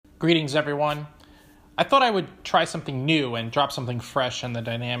Greetings, everyone. I thought I would try something new and drop something fresh in the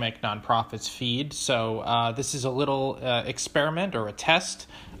Dynamic Nonprofits feed. So this is a little experiment or a test.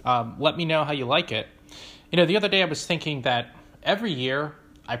 Let me know how you like it. The other day I was thinking that every year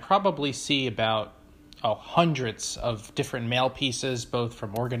I probably see about hundreds of different mail pieces, both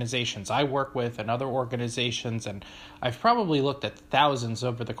from organizations I work with and other organizations, and I've probably looked at thousands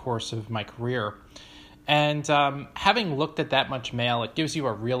over the course of my career. And having looked at that much mail, it gives you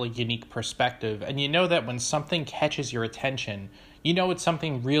a really unique perspective. And you know that when something catches your attention, you know it's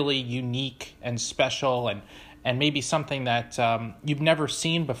something really unique and special and maybe something that you've never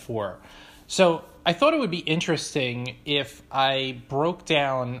seen before. So I thought it would be interesting if I broke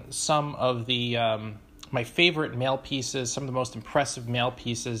down some of the my favorite mail pieces, some of the most impressive mail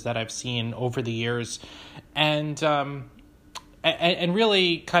pieces that I've seen over the years, and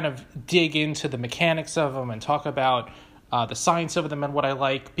really kind of dig into the mechanics of them and talk about the science of them and what I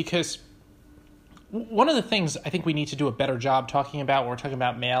like. Because one of the things I think we need to do a better job talking about when we're talking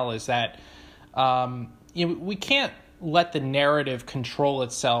about mail is that we can't let the narrative control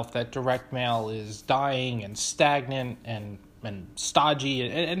itself that direct mail is dying and stagnant and stodgy.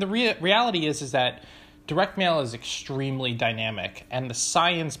 And the reality is that direct mail is extremely dynamic, and the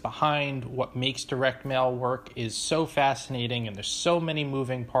science behind what makes direct mail work is so fascinating, and there's so many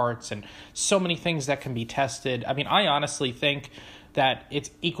moving parts and so many things that can be tested. I mean, I honestly think that it's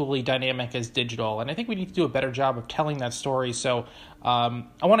equally dynamic as digital, and I think we need to do a better job of telling that story. So I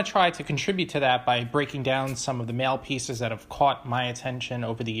want to try to contribute to that by breaking down some of the mail pieces that have caught my attention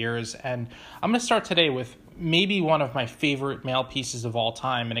over the years. And I'm going to start today with maybe one of my favorite mail pieces of all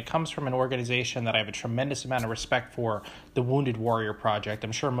time, and it comes from an organization that I have a tremendous amount of respect for, the Wounded Warrior Project.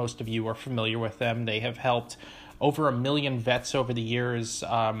 I'm sure most of you are familiar with them. They have helped over 1 million vets over the years,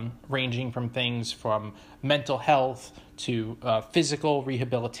 ranging from things from mental health to physical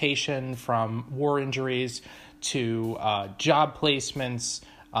rehabilitation from war injuries to job placements.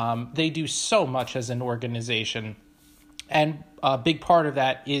 They do so much as an organization. And a big part of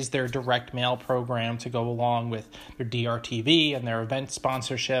that is their direct mail program to go along with their DRTV and their event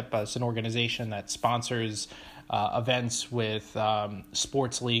sponsorship as an organization that sponsors events with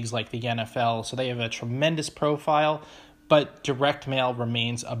sports leagues like the NFL. So they have a tremendous profile, but direct mail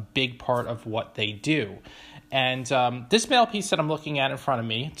remains a big part of what they do. And this mail piece that I'm looking at in front of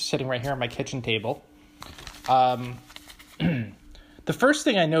me, sitting right here on my kitchen table, the first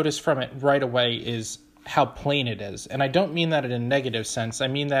thing I noticed from it right away is how plain it is. And I don't mean that in a negative sense. I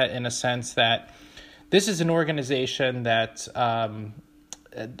mean that in a sense that this is an organization that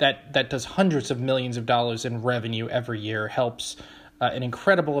that does hundreds of millions of dollars in revenue every year, helps an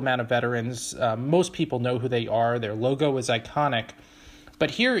incredible amount of veterans. Most people know who they are. Their logo is iconic.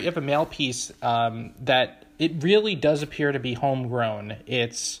 But here you have a mail piece that it really does appear to be homegrown.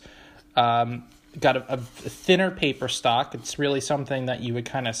 It's got a thinner paper stock. It's really something that you would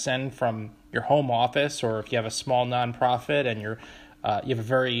kind of send from your home office, or if you have a small nonprofit and you have a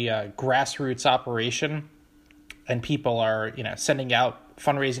very grassroots operation, and people are sending out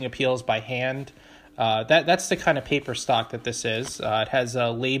fundraising appeals by hand. That's the kind of paper stock that this is. It has a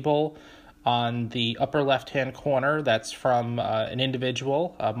label on the upper left-hand corner that's from an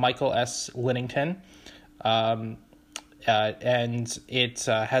individual, Michael S. Linnington. And it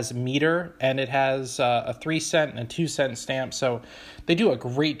has a meter, and it has a 3-cent and a 2-cent stamp. So they do a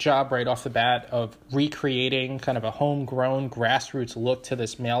great job right off the bat of recreating kind of a homegrown grassroots look to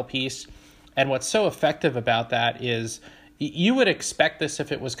this mail piece. And what's so effective about that is you would expect this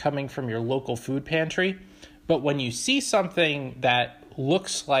if it was coming from your local food pantry. But when you see something that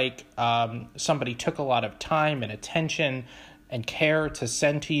looks like somebody took a lot of time and attention and care to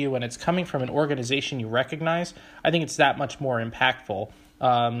send to you, and it's coming from an organization you recognize, I think it's that much more impactful.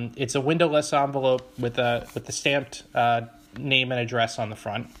 It's a windowless envelope with the stamped name and address on the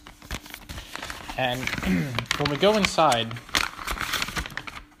front. And when we go inside,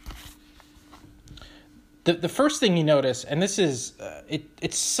 the first thing you notice, and this is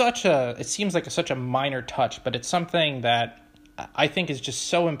it seems like such a minor touch, but it's something that I think is just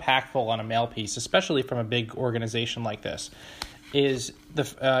so impactful on a mail piece, especially from a big organization like this, is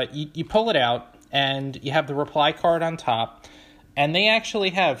you pull it out and you have the reply card on top, and they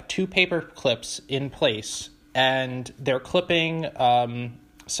actually have 2 paper clips in place, and they're clipping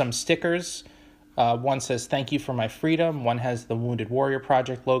some stickers. One says, "Thank you for my freedom." One has the Wounded Warrior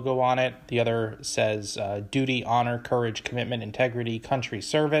Project logo on it. The other says, "Duty, honor, courage, commitment, integrity, country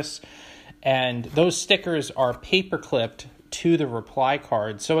service." And those stickers are paper clipped to the reply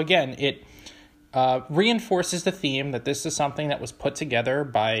card. So again, it reinforces the theme that this is something that was put together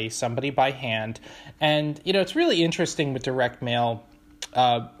by somebody by hand. And, it's really interesting with direct mail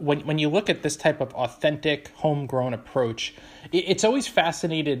when you look at this type of authentic, homegrown approach, it's always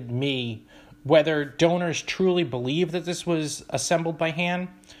fascinated me whether donors truly believe that this was assembled by hand,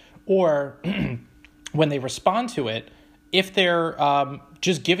 or when they respond to it, if they're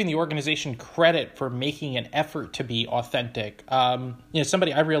just giving the organization credit for making an effort to be authentic.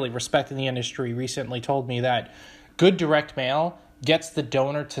 Somebody I really respect in the industry recently told me that good direct mail gets the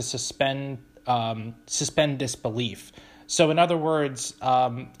donor to suspend disbelief. So in other words,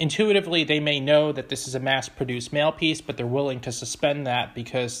 intuitively, they may know that this is a mass-produced mail piece, but they're willing to suspend that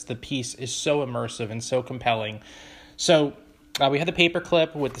because the piece is so immersive and so compelling. So we have the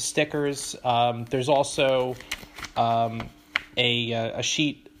paperclip with the stickers. There's also a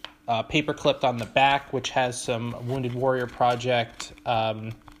sheet paper clipped on the back, which has some Wounded Warrior Project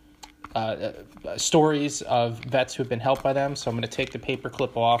stories of vets who have been helped by them. So I'm going to take the paper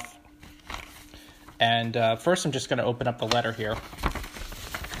clip off. And first, I'm just going to open up the letter here.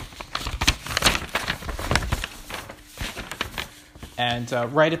 And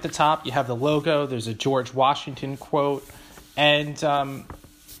right at the top, you have the logo. There's a George Washington quote. And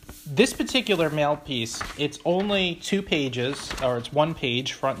this particular mail piece, it's only 2 pages, or it's 1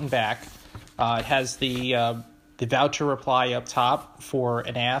 page, front and back. It has the voucher reply up top for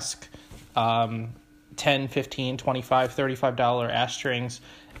an ask, $10, $15, $25, $35 ask strings.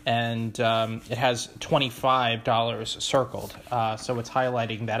 And it has $25 circled, so it's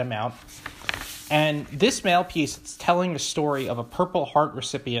highlighting that amount. And this mail piece, it's telling the story of a Purple Heart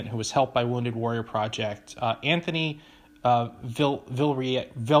recipient who was helped by Wounded Warrior Project, Anthony Vilriel,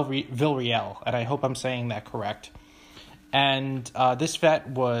 and I hope I'm saying that correct. And this vet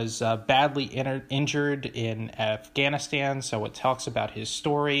was badly injured in Afghanistan, so it talks about his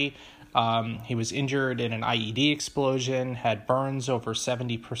story. He was injured in an IED explosion, had burns over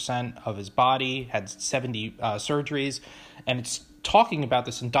 70% of his body, had 70 surgeries, and it's talking about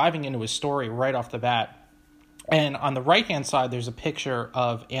this and diving into his story right off the bat. And on the right-hand side, there's a picture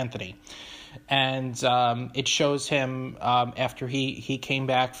of Anthony. And it shows him after he came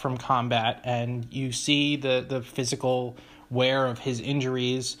back from combat, and you see the physical wear of his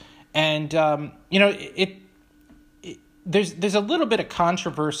injuries. And, There's a little bit of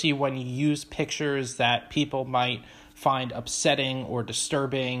controversy when you use pictures that people might find upsetting or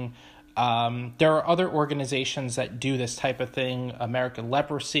disturbing. There are other organizations that do this type of thing. American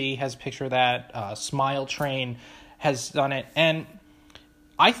Leprosy has a picture of that. Smile Train has done it. And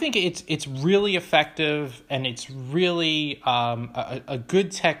I think it's really effective, and it's really a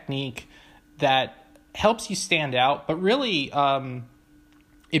good technique that helps you stand out, but really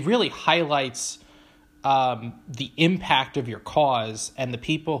it really highlights the impact of your cause and the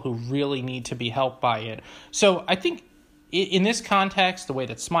people who really need to be helped by it. So I think in this context, the way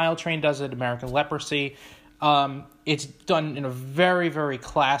that Smile Train does it, American Leprosy, it's done in a very, very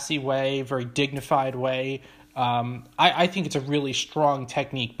classy way, very dignified way. I think it's a really strong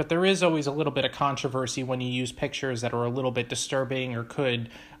technique, but there is always a little bit of controversy when you use pictures that are a little bit disturbing or could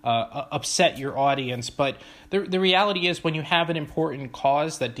upset your audience. But the reality is, when you have an important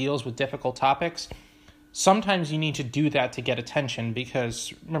cause that deals with difficult topics, sometimes you need to do that to get attention,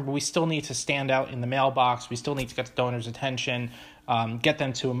 because remember, we still need to stand out in the mailbox. We still need to get the donors' attention, get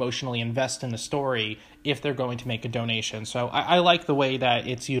them to emotionally invest in the story if they're going to make a donation. So I like the way that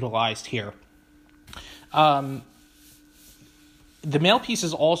it's utilized here. The mail piece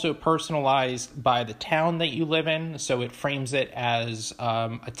is also personalized by the town that you live in, so it frames it as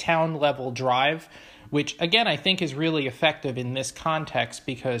a town-level drive, which, again, I think is really effective in this context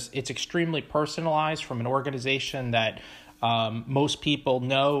because it's extremely personalized from an organization that most people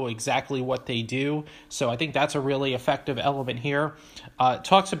know exactly what they do. So I think that's a really effective element here. It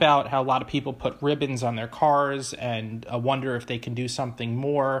talks about how a lot of people put ribbons on their cars and wonder if they can do something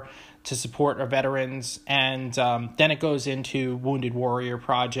more to support our veterans. And then it goes into Wounded Warrior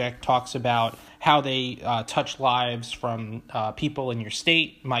Project, talks about how they touch lives from people in your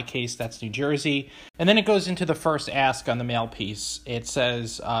state. In my case, that's New Jersey. And then it goes into the first ask on the mail piece. It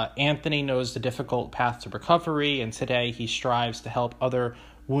says, Anthony knows the difficult path to recovery, and today he strives to help other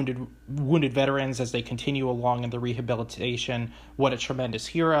wounded veterans as they continue along in the rehabilitation. What a tremendous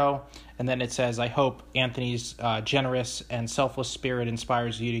hero. And then it says, I hope Anthony's generous and selfless spirit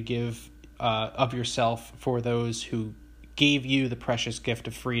inspires you to give of yourself for those who gave you the precious gift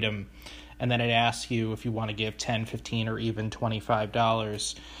of freedom. And then it asks you if you want to give $10, $15, or even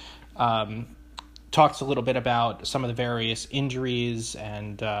 $25. Talks a little bit about some of the various injuries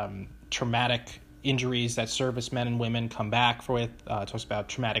and traumatic injuries that servicemen and women come back with. Talks about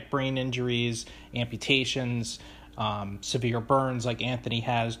traumatic brain injuries, amputations, severe burns like Anthony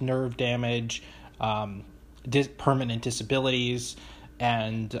has, nerve damage, permanent disabilities.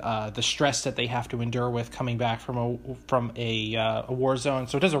 and the stress that they have to endure with coming back from a war zone.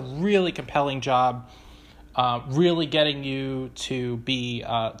 So it does a really compelling job, really getting you to be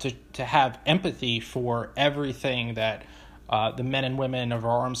to have empathy for everything that the men and women of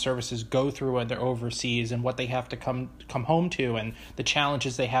our armed services go through when they're overseas, and what they have to come home to, and the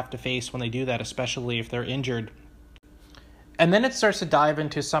challenges they have to face when they do that, especially if they're injured. And then it starts to dive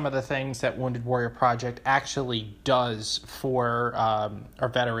into some of the things that Wounded Warrior Project actually does for our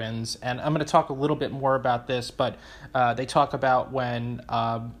veterans. And I'm going to talk a little bit more about this, but they talk about when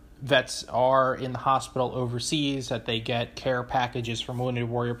vets are in the hospital overseas, that they get care packages from Wounded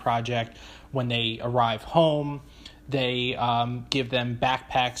Warrior Project. When they arrive home, they give them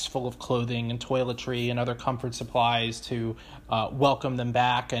backpacks full of clothing and toiletry and other comfort supplies to welcome them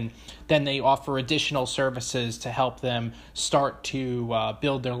back. And then they offer additional services to help them start to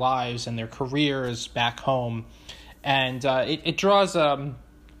build their lives and their careers back home. And it draws a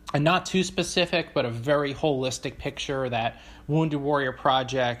not too specific, but a very holistic picture that Wounded Warrior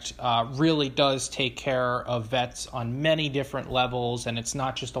Project really does take care of vets on many different levels. And it's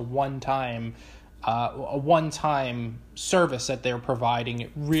not just a one-time service that they're providing.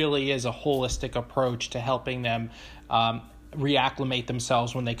 It really is a holistic approach to helping them reacclimate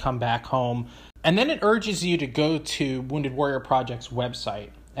themselves when they come back home. And then it urges you to go to Wounded Warrior Project's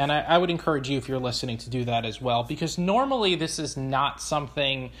website. And I would encourage you, if you're listening, to do that as well, because normally this is not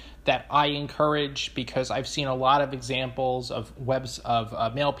something that I encourage, because I've seen a lot of examples of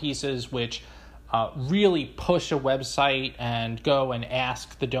mail pieces which really push a website and go and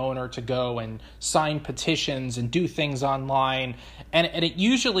ask the donor to go and sign petitions and do things online. And it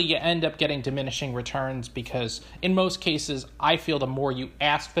usually you end up getting diminishing returns, because in most cases, I feel the more you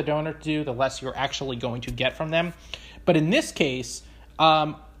ask the donor to do, the less you're actually going to get from them. But in this case,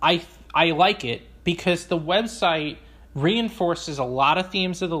 I like it because the website reinforces a lot of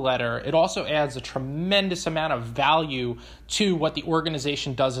themes of the letter. It also adds a tremendous amount of value to what the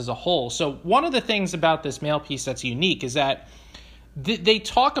organization does as a whole. So one of the things about this mail piece that's unique is that they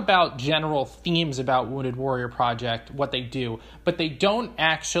talk about general themes about Wounded Warrior Project, what they do, but they don't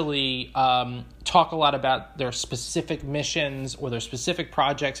actually talk a lot about their specific missions or their specific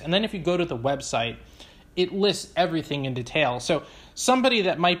projects. And then if you go to the website, it lists everything in detail. So somebody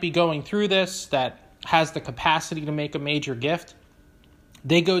that might be going through this, that has the capacity to make a major gift,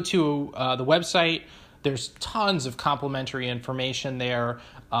 they go to the website. There's tons of complimentary information there,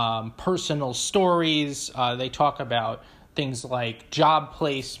 personal stories. They talk about things like job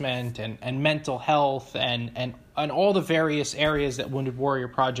placement and mental health and all the various areas that Wounded Warrior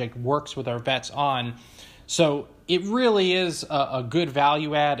Project works with our vets on. So it really is a good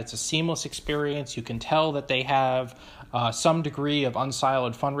value add. It's a seamless experience. You can tell that they have some degree of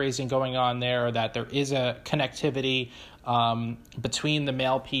unsiloed fundraising going on there, that there is a connectivity between the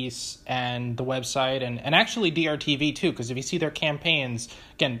mail piece and the website, and actually DRTV too, because if you see their campaigns,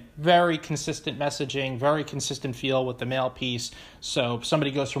 again, very consistent messaging, very consistent feel with the mail piece. So if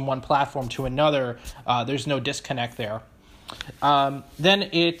somebody goes from one platform to another, there's no disconnect there. Then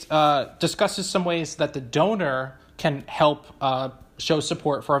it discusses some ways that the donor can help show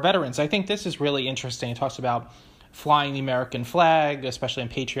support for our veterans. I think this is really interesting. It talks about flying the American flag, especially on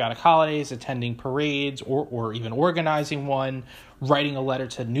patriotic holidays, attending parades, or even organizing one, writing a letter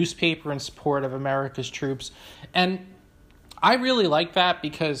to a newspaper in support of America's troops. And I really like that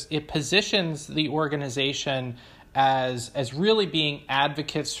because it positions the organization as really being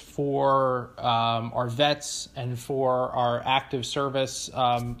advocates for our vets and for our active service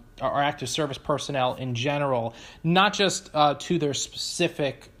personnel in general, not just to their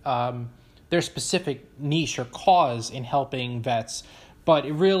specific niche or cause in helping vets, but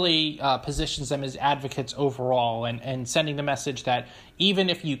it really positions them as advocates overall, and sending the message that even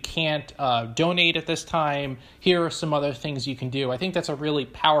if you can't donate at this time, here are some other things you can do. I think that's a really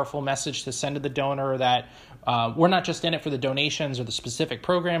powerful message to send to the donor, that we're not just in it for the donations or the specific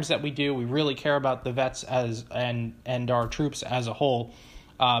programs that we do. We really care about the vets and our troops as a whole.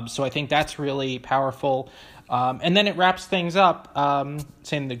 So I think that's really powerful. And then it wraps things up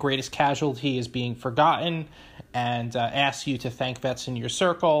saying the greatest casualty is being forgotten, and asks you to thank vets in your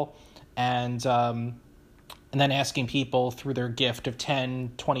circle, and then asking people through their gift of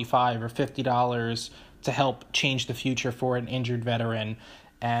 $10, $25, or $50 to help change the future for an injured veteran.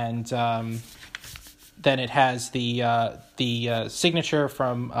 And then it has the signature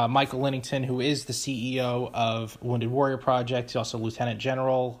from Michael Linnington, who is the CEO of Wounded Warrior Project. He's also Lieutenant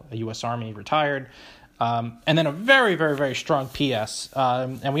General, U.S. Army, retired. And then a very, very, very strong PS.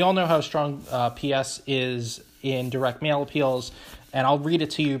 And we all know how strong PS is in direct mail appeals. And I'll read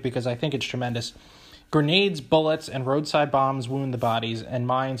it to you because I think it's tremendous. Grenades, bullets, and roadside bombs wound the bodies and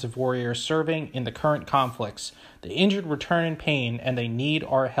minds of warriors serving in the current conflicts. The injured return in pain, and they need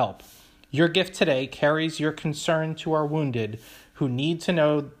our help. Your gift today carries your concern to our wounded, who need to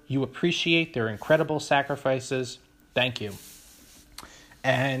know you appreciate their incredible sacrifices. Thank you.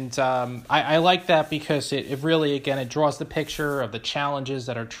 And I like that because it really, again, it draws the picture of the challenges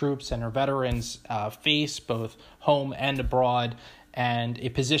that our troops and our veterans face, both home and abroad. And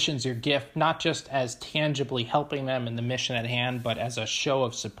it positions your gift not just as tangibly helping them in the mission at hand, but as a show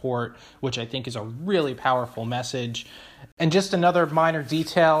of support, which I think is a really powerful message. And just another minor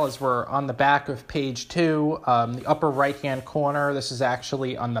detail as we're on the back of page 2, the upper right-hand corner, this is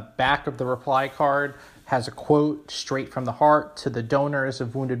actually on the back of the reply card, has a quote straight from the heart to the donors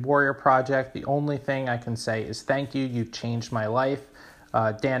of Wounded Warrior Project. The only thing I can say is thank you. You've changed my life.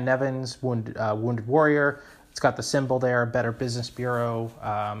 Dan Nevins, Wounded Warrior. It's got the symbol there, Better Business Bureau,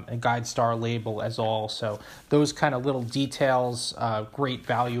 and GuideStar label as all. So those kind of little details, great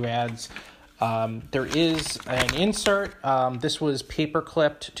value adds. There is an insert. This was paper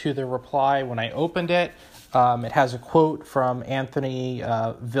clipped to the reply when I opened it. It has a quote from Anthony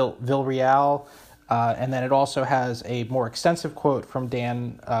Villarreal, and then it also has a more extensive quote from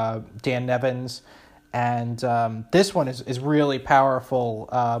Dan Nevins. And this one is really powerful.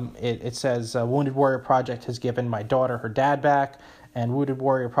 It says, Wounded Warrior Project has given my daughter her dad back, and Wounded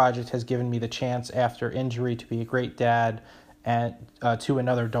Warrior Project has given me the chance after injury to be a great dad and to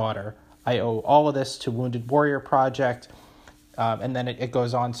another daughter. I owe all of this to Wounded Warrior Project. And then it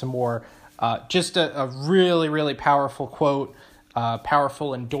goes on some more. Just a really, really powerful quote,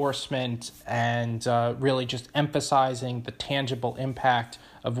 powerful endorsement, and really just emphasizing the tangible impact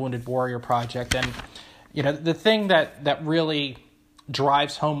of Wounded Warrior Project. And, you know, the thing that really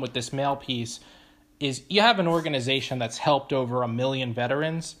drives home with this mail piece is you have an organization that's helped over 1 million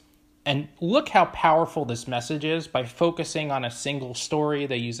veterans. And look how powerful this message is by focusing on a single story.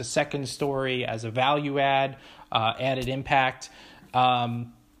 They use a second story as a value add, added impact.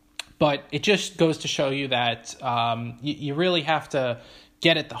 But it just goes to show you that you really have to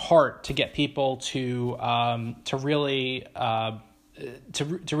get at the heart to get people to really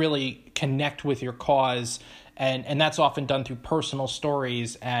connect with your cause, and that's often done through personal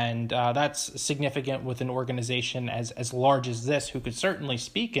stories, and that's significant with an organization as large as this, who could certainly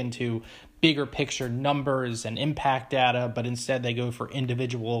speak into bigger picture numbers and impact data, but instead they go for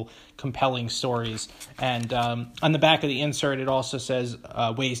individual compelling stories. And on the back of the insert, it also says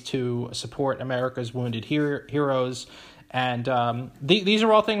ways to support America's wounded heroes. And these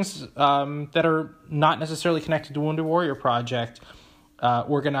are all things that are not necessarily connected to Wounded Warrior Project.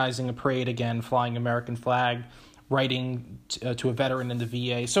 Organizing a parade again, flying American flag, writing to a veteran in the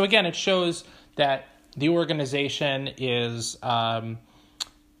VA. So again, it shows that the organization is an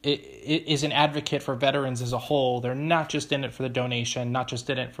advocate for veterans as a whole. They're not just in it for the donation, not just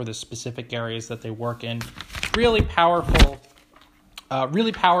in it for the specific areas that they work in. Really powerful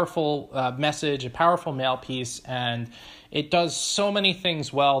message, a powerful mail piece, and it does so many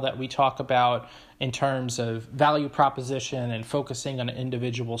things well that we talk about in terms of value proposition and focusing on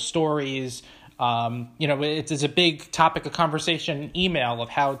individual stories. It's a big topic of conversation in email of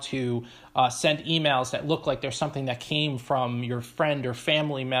how to send emails that look like there's something that came from your friend or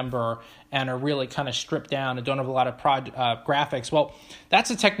family member and are really kind of stripped down and don't have a lot of graphics. Well,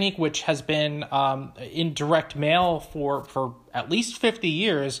 that's a technique which has been in direct mail for at least 50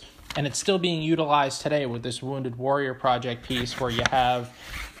 years, and it's still being utilized today with this Wounded Warrior Project piece, where you have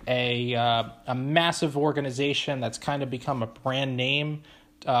a massive organization that's kind of become a brand name,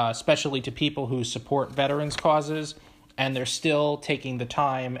 especially to people who support veterans causes, and they're still taking the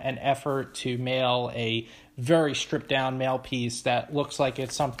time and effort to mail a very stripped down mail piece that looks like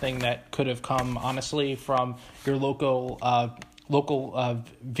it's something that could have come honestly from your local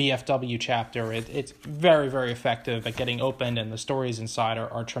VFW chapter. It's very, very effective at getting opened, and the stories inside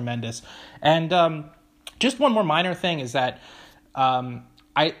are tremendous. And just one more minor thing is that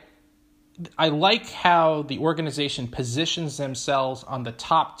I like how the organization positions themselves on the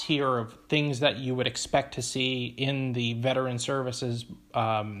top tier of things that you would expect to see in the veteran services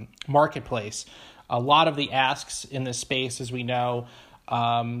marketplace. A lot of the asks in this space, as we know,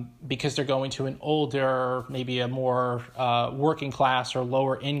 because they're going to an older, maybe a more working class or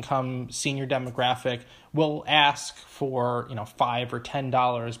lower income senior demographic, will ask for $5 or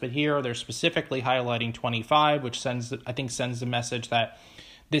 $10. But here they're specifically highlighting $25, which sends the message that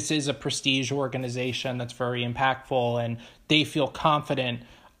this is a prestige organization that's very impactful, and they feel confident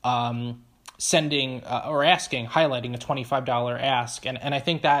highlighting a $25 ask. And I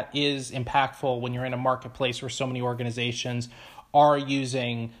think that is impactful when you're in a marketplace where so many organizations are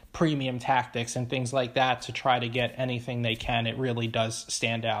using premium tactics and things like that to try to get anything they can, it really does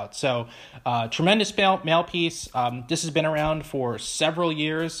stand out. So tremendous mail piece. This has been around for several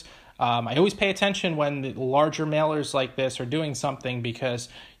years. I always pay attention when the larger mailers like this are doing something, because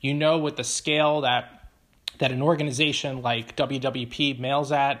with the scale that an organization like WWP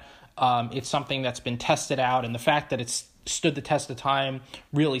mails at, it's something that's been tested out, and the fact that it's stood the test of time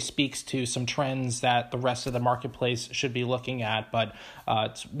really speaks to some trends that the rest of the marketplace should be looking at. But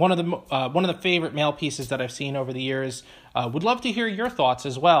it's one of the favorite mail pieces that I've seen over the years. Would love to hear your thoughts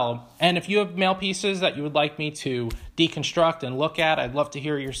as well. And if you have mail pieces that you would like me to deconstruct and look at, I'd love to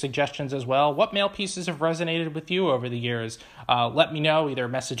hear your suggestions as well. What mail pieces have resonated with you over the years? Let me know. Either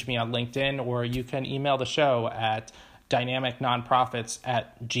message me on LinkedIn, or you can email the show at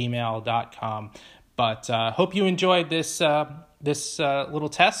dynamicnonprofits@gmail.com. But hope you enjoyed this little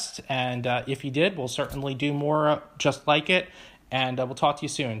test, and if you did, we'll certainly do more just like it, and we'll talk to you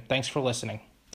soon. Thanks for listening.